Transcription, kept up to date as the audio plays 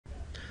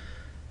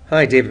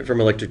Hi, David from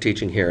Electric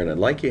Teaching here, and I'd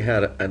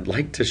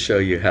like to show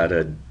you how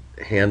to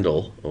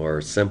handle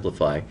or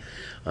simplify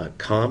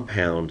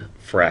compound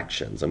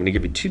fractions. I'm going to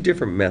give you two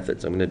different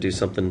methods. I'm going to do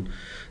something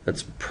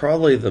that's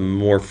probably the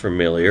more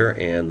familiar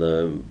and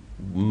the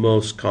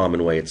most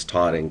common way it's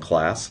taught in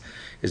class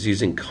is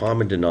using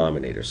common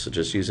denominators. So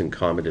just using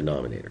common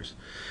denominators.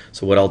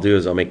 So what I'll do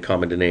is I'll make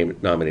common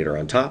denominator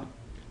on top,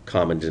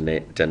 common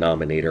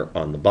denominator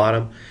on the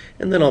bottom,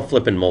 and then I'll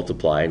flip and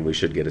multiply, and we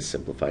should get a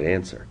simplified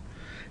answer.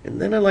 And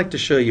then I'd like to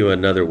show you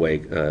another way,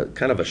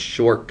 kind of a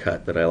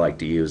shortcut that I like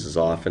to use as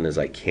often as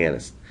I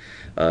can,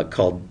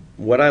 called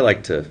what I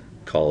like to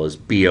call is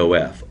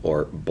BOF,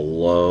 or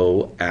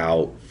blow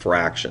out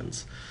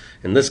fractions.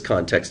 In this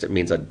context, it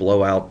means I'd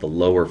blow out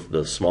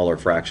the smaller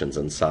fractions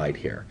inside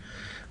here.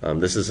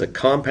 This is a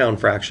compound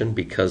fraction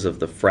because of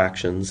the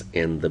fractions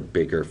in the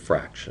bigger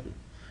fraction.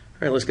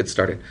 All right, let's get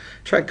started.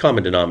 Try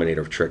common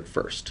denominator trick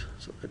first.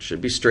 So it should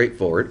be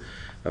straightforward.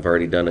 I've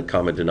already done a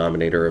common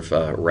denominator of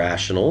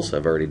rationals.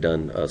 I've already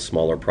done a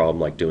smaller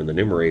problem like doing the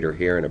numerator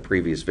here in a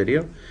previous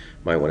video.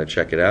 Might want to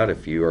check it out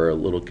if you are a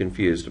little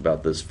confused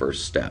about this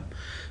first step.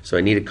 So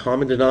I need a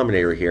common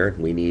denominator here.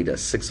 We need a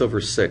 6 over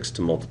 6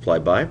 to multiply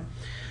by.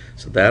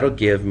 So that'll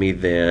give me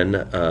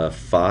then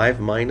 5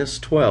 minus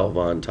 12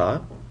 on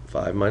top.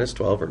 5 minus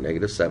 12, or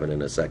negative 7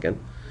 in a second,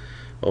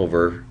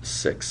 over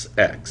 6x,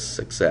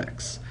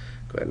 6x.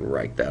 Go ahead and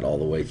write that all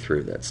the way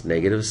through. That's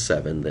negative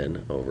 7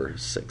 then over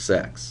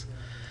 6x.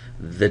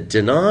 The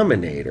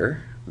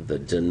denominator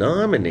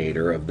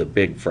of the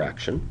big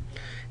fraction,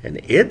 and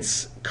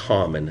its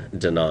common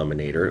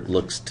denominator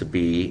looks to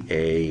be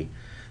a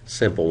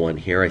simple one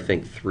here. I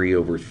think 3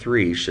 over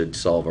 3 should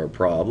solve our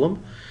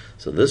problem.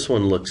 So this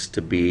one looks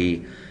to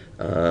be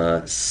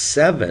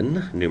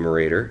 7,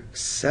 numerator,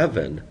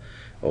 7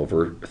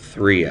 over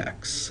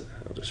 3x.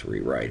 I'll just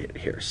rewrite it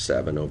here,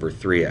 7 over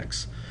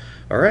 3x.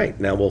 All right,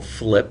 now we'll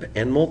flip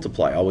and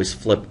multiply. Always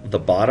flip the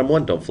bottom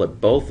one. Don't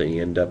flip both, and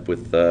you end up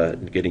with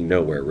getting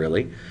nowhere,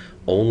 really.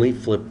 Only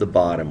flip the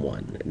bottom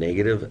one.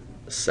 Negative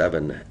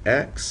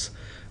 7x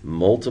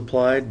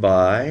multiplied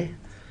by,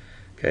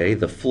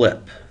 the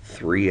flip,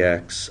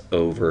 3x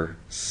over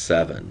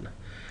 7.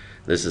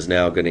 This is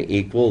now going to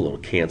equal, a little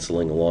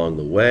canceling along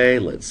the way.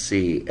 Let's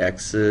see,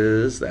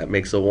 x's, that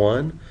makes a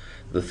 1.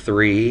 The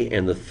 3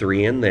 and the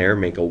 3 in there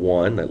make a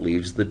 1. That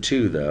leaves the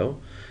 2,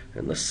 though.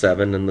 And the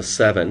 7 and the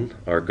 7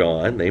 are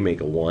gone. They make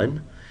a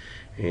 1.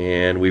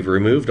 And we've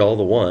removed all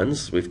the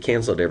 1s. We've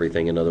canceled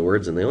everything, in other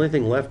words. And the only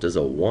thing left is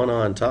a 1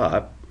 on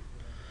top,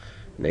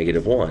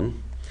 negative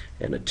 1,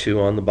 and a 2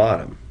 on the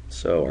bottom.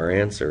 So our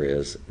answer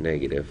is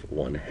negative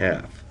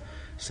 1/2.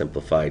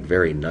 Simplified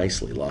very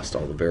nicely. Lost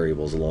all the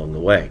variables along the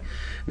way.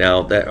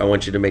 Now, I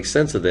want you to make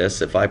sense of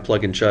this. If I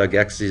plug and chug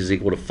x is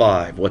equal to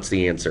 5, what's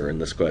the answer in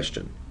this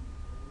question?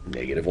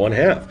 Negative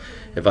 1/2.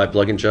 If I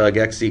plug and chug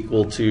x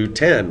equal to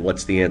 10,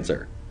 what's the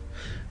answer?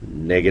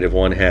 Negative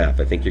 1/2.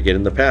 I think you're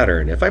getting the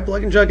pattern. If I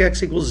plug and chug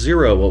x equals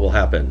 0, what will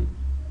happen?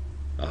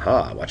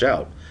 Aha, watch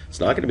out. It's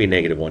not going to be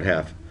negative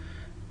 1/2.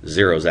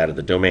 Zero's out of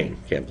the domain.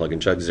 Can't plug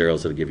and chug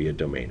zeros, it'll give you a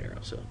domain arrow.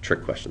 So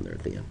trick question there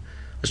at the end.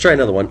 Let's try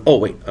another one. Oh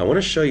wait, I want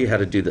to show you how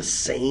to do the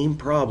same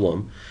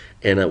problem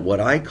in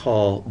what I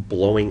call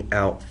blowing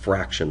out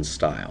fraction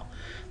style.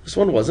 This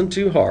one wasn't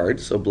too hard,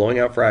 so blowing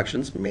out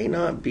fractions may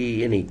not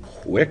be any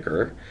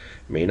quicker,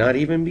 may not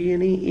even be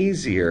any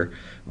easier,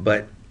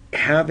 but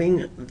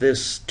having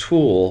this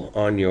tool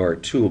on your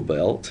tool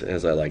belt,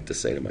 as I like to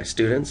say to my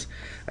students,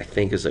 I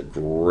think is a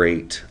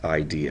great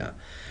idea.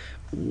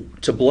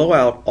 To blow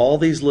out all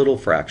these little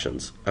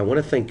fractions, I want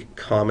to think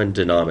common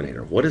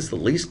denominator. What is the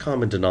least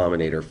common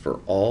denominator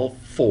for all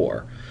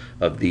 4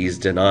 of these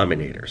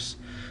denominators?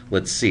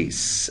 Let's see,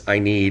 I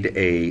need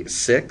a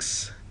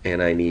 6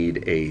 and I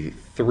need a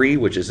 3,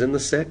 which is in the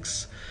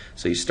 6.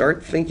 So you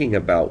start thinking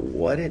about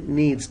what it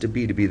needs to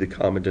be the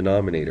common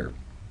denominator.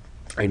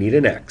 I need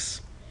an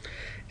x,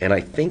 and I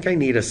think I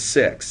need a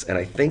 6, and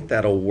I think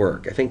that'll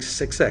work. I think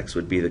 6x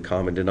would be the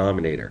common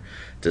denominator.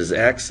 Does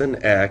x and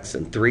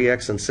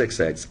 3x and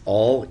 6x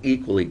all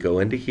equally go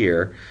into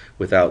here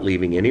without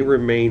leaving any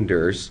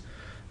remainders?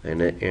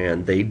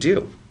 And they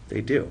do. They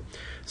do.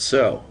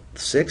 So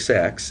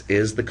 6x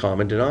is the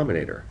common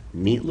denominator.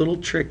 Neat little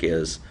trick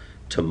is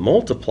to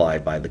multiply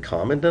by the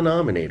common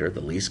denominator,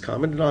 the least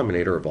common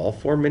denominator of all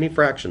 4 many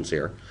fractions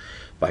here,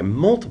 by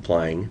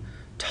multiplying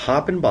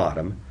top and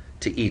bottom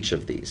to each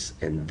of these.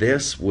 And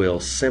this will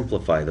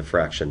simplify the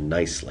fraction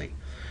nicely.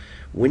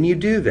 When you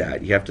do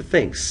that, you have to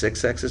think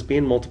 6x is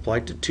being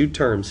multiplied to 2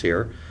 terms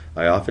here.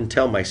 I often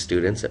tell my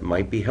students it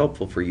might be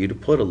helpful for you to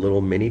put a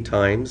little many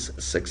times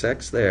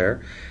 6x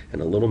there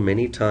and a little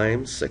many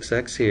times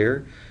 6x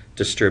here,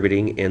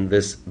 distributing in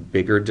this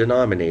bigger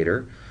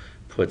denominator.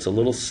 Puts a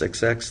little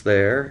 6x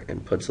there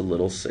and puts a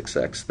little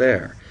 6x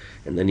there.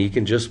 And then you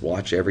can just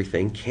watch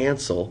everything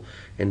cancel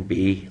and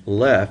be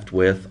left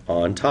with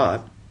on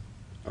top,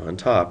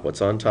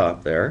 what's on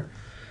top there?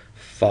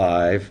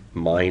 5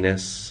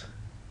 minus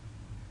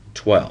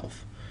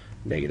 12,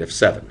 negative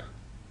 7.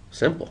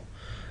 Simple.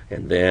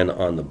 And then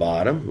on the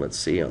bottom, let's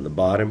see, on the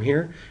bottom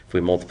here, if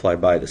we multiply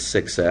by the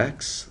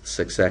 6x,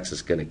 6x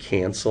is going to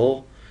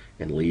cancel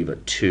and leave a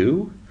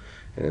 2.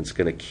 And it's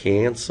going to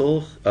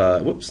cancel,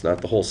 whoops,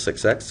 not the whole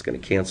 6x, it's going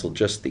to cancel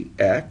just the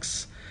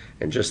x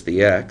and just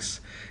the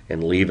x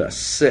and leave a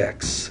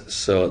 6.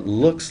 So it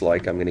looks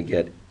like I'm going to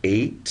get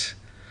 8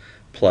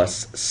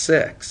 plus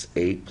 6.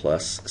 8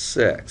 plus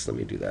 6. Let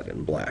me do that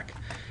in black.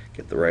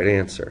 Get the right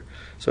answer.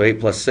 So 8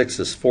 plus 6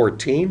 is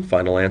 14.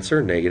 Final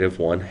answer,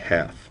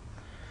 -1/2.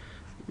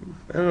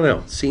 I don't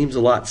know. Seems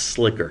a lot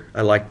slicker.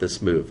 I like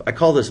this move. I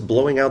call this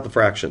blowing out the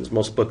fractions.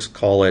 Most books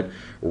call it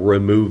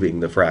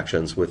removing the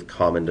fractions with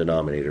common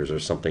denominators or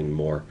something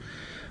more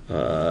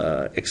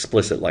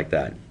explicit like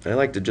that. I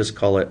like to just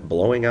call it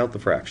blowing out the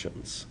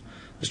fractions.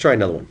 Let's try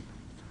another one.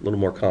 A little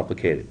more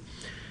complicated.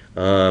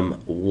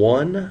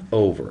 1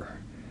 over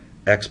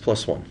x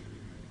plus 1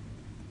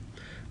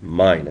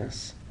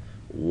 minus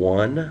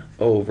 1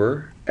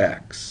 over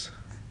x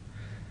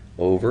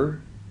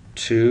over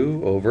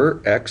 2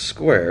 over x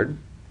squared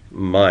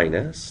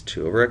minus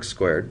 2 over x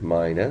squared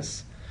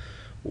minus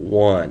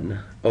 1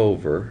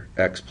 over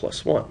x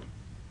plus 1.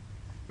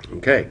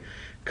 Okay,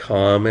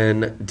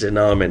 common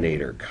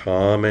denominator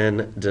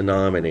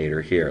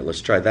here.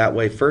 Let's try that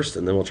way first,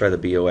 and then we'll try the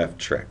BOF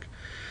trick.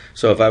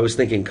 So if I was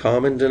thinking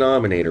common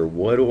denominator,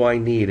 what do I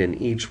need in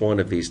each one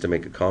of these to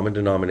make a common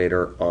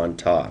denominator on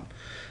top?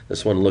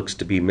 This one looks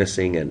to be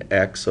missing an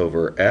x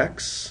over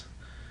x.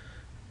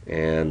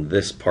 And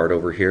this part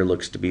over here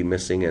looks to be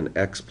missing an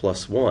x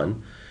plus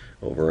 1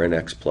 over an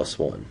x plus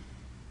 1.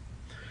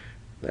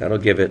 That'll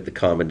give it the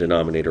common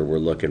denominator we're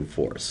looking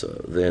for.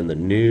 So then the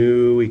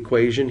new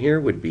equation here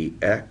would be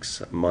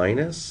x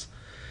minus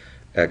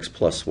x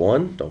plus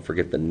 1. Don't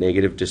forget the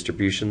negative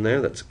distribution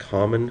there. That's a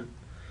common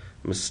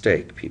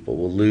mistake. People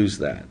will lose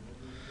that.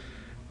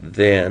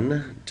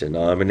 Then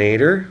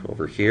denominator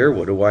over here,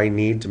 what do I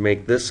need to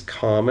make this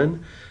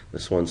common?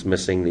 This one's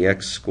missing the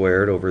x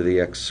squared over the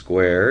x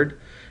squared.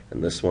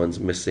 And this one's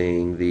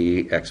missing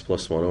the x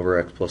plus 1 over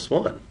x plus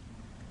 1.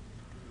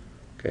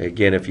 Okay,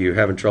 again, if you're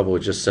having trouble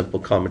with just simple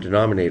common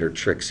denominator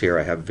tricks here,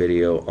 I have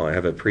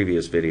a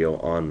previous video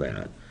on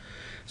that.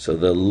 So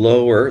the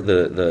lower,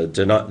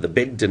 the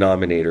big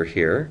denominator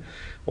here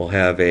will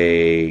have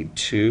a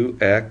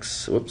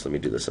 2x, whoops, let me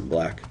do this in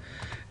black,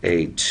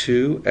 a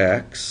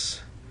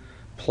 2x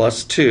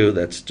plus 2,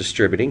 that's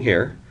distributing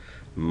here,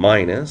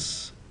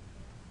 minus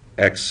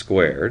x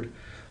squared,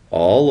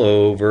 all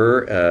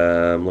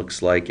over,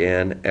 looks like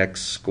an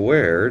x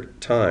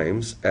squared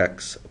times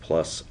x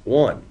plus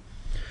 1.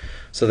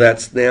 So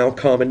that's now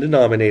common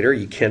denominator.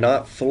 You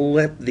cannot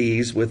flip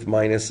these with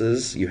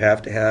minuses. You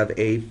have to have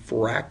a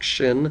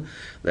fraction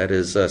that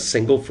is a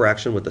single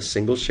fraction with a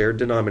single shared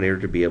denominator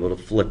to be able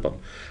to flip them.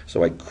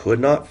 So I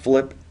could not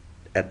flip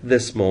at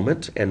this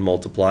moment and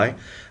multiply.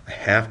 I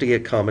have to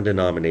get common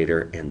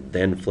denominator and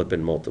then flip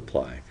and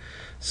multiply.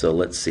 So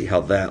let's see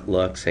how that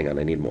looks. Hang on,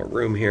 I need more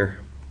room here.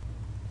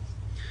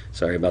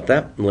 Sorry about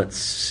that. Let's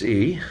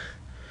see.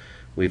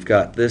 We've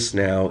got this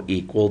now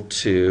equal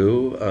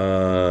to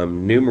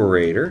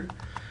numerator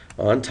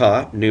on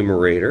top,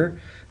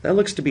 numerator. That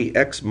looks to be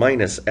x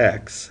minus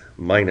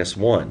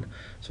 1.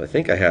 So I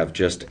think I have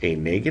just a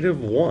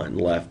 -1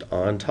 left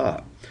on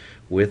top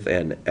with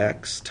an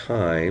x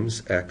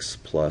times x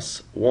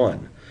plus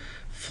 1.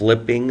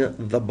 Flipping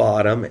the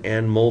bottom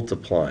and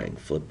multiplying.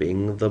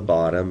 Flipping the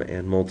bottom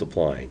and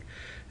multiplying.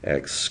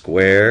 X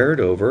squared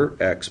over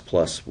x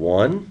plus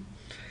 1.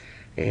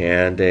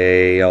 And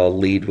I'll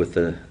lead with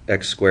the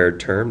x squared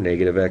term,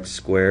 negative x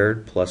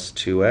squared plus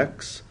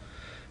 2x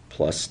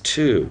plus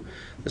 2.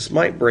 This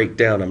might break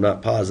down, I'm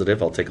not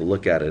positive, I'll take a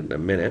look at it in a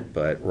minute,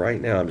 but right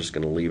now I'm just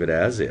going to leave it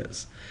as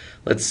is.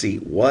 Let's see,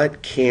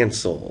 what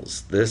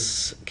cancels?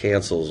 This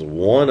cancels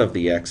one of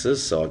the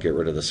x's, so I'll get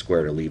rid of the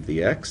square to leave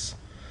the x.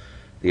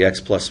 The x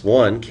plus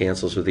 1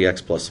 cancels with the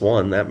x plus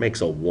 1, that makes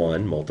a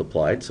 1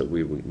 multiplied, so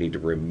we need to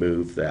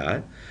remove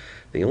that.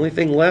 The only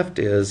thing left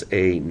is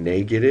a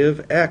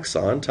negative x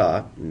on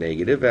top,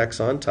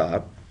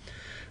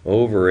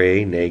 over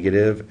a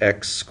negative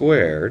x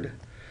squared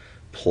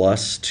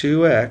plus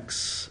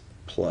 2x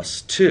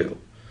plus 2.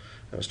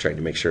 I was trying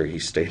to make sure he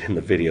stayed in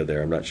the video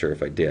there. I'm not sure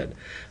if I did.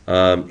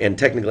 And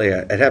technically,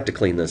 I'd have to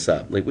clean this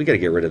up. Like, we got to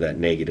get rid of that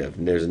negative.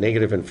 And there's a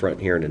negative in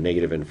front here and a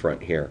negative in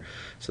front here.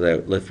 So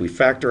that if we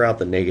factor out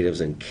the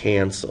negatives and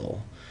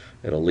cancel,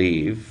 it'll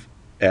leave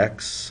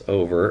x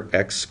over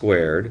x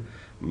squared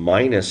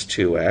minus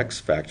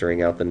 2x,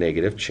 factoring out the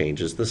negative,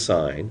 changes the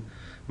sign,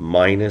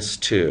 minus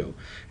 2.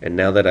 And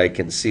now that I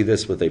can see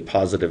this with a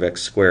positive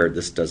x squared,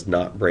 this does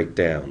not break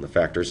down. The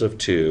factors of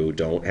 2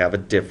 don't have a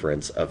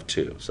difference of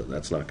 2. So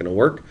that's not going to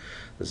work.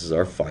 This is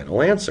our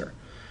final answer.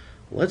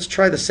 Let's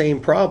try the same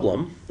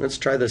problem. Let's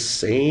try the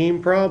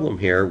same problem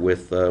here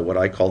with what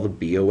I call the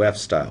BOF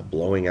style,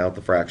 blowing out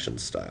the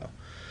fractions style.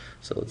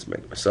 So let's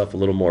make myself a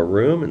little more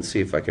room and see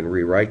if I can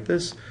rewrite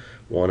this.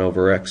 1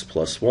 over x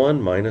plus 1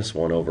 minus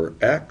 1 over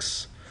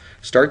x.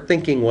 Start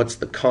thinking what's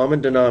the common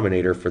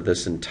denominator for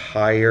this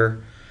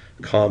entire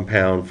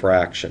compound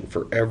fraction.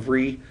 For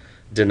every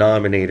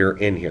denominator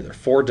in here. There are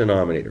 4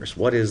 denominators.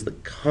 What is the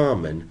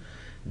common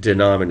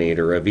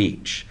denominator of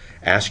each?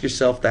 Ask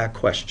yourself that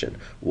question.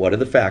 What are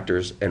the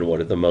factors and what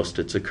are the most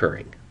it's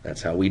occurring?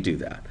 That's how we do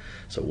that.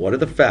 So what are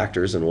the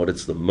factors and what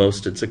is the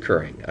most it's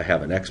occurring? I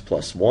have an x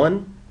plus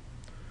 1.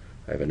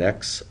 I have an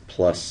x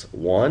plus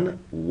 1.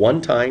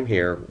 One time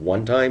here,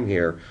 one time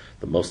here.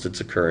 The most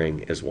it's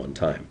occurring is one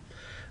time.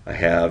 I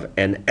have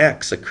an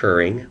x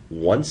occurring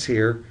once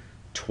here,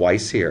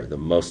 twice here. The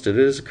most it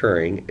is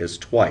occurring is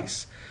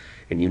twice.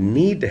 And you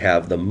need to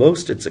have the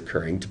most it's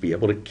occurring to be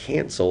able to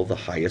cancel the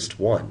highest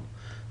one.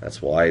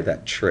 That's why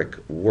that trick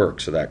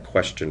works, or that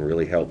question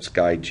really helps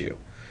guide you.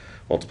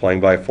 Multiplying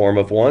by a form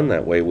of 1,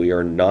 that way we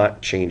are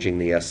not changing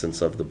the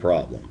essence of the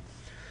problem.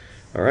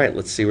 All right,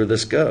 let's see where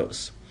this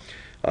goes.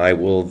 I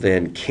will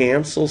then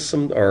cancel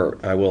some, or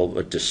I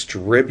will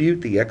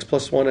distribute the x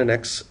plus 1 and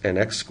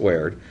x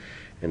squared.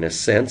 In a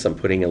sense, I'm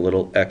putting a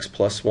little x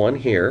plus 1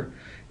 here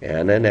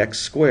and an x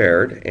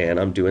squared, and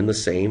I'm doing the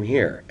same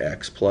here,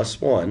 x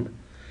plus 1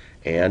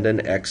 and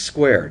an x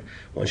squared.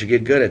 Once you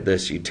get good at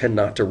this, you tend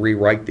not to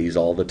rewrite these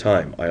all the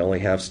time. I only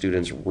have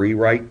students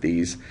rewrite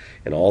these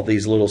in all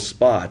these little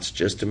spots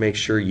just to make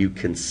sure you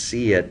can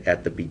see it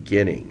at the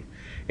beginning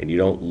and you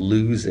don't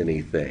lose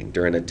anything.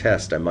 During a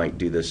test, I might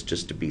do this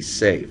just to be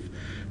safe.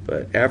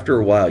 But after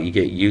a while, you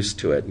get used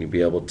to it and you'll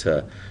be able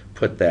to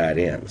put that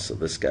in. So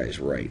this guy's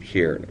right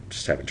here, and I'm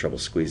just having trouble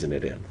squeezing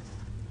it in.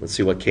 Let's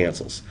see what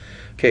cancels.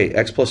 Okay,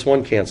 x plus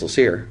 1 cancels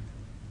here,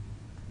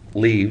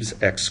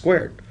 leaves x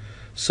squared.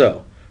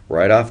 So,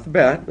 right off the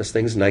bat, this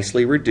thing's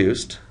nicely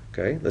reduced.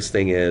 Okay, this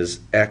thing is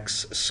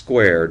x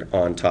squared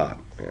on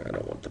top. I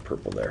don't want the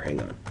purple there,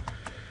 hang on.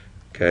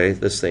 Okay,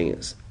 this thing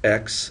is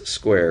x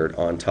squared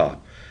on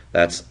top.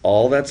 That's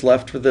all that's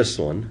left for this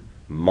one,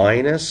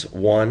 minus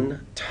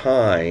 1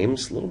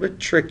 times, a little bit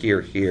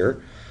trickier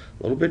here,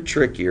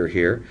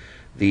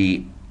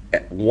 the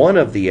one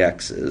of the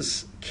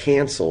x's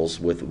cancels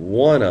with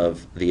one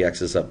of the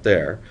x's up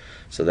there,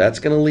 so that's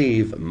going to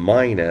leave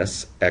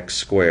minus x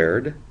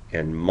squared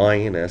and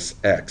minus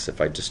x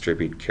if I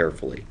distribute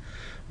carefully.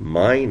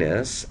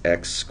 Minus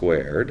x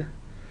squared,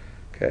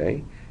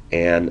 okay,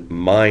 and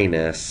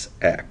minus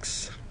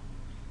x.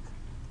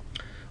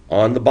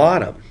 On the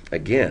bottom,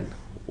 again,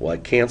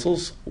 what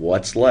cancels?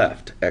 What's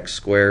left? X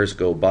squares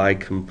go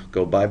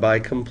bye-bye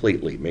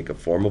completely. Make a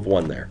form of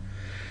 1 there.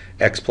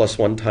 X plus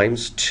 1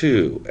 times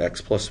 2.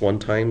 X plus 1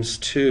 times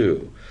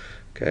 2.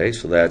 Okay,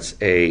 so that's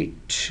a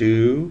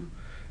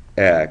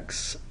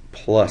 2x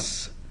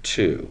plus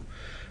 2.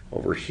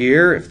 Over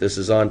here, if this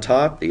is on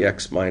top, the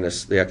x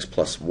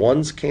plus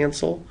 1's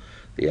cancel,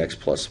 the x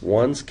plus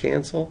 1's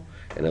cancel,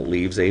 and it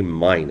leaves a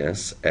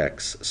minus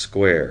x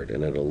squared,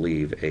 and it'll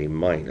leave a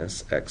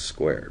minus x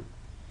squared.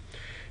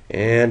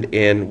 And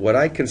in what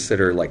I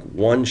consider like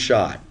one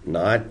shot,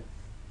 not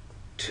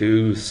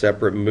 2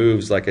 separate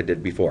moves like I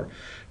did before,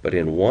 but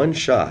in one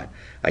shot,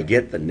 I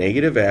get the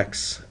negative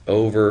x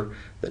over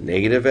the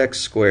negative x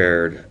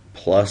squared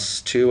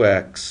plus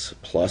 2x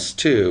plus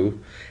 2,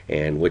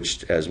 and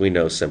which, as we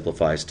know,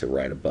 simplifies to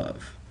right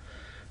above.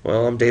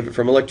 Well, I'm David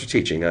from Electric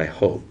Teaching. I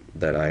hope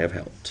that I have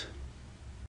helped.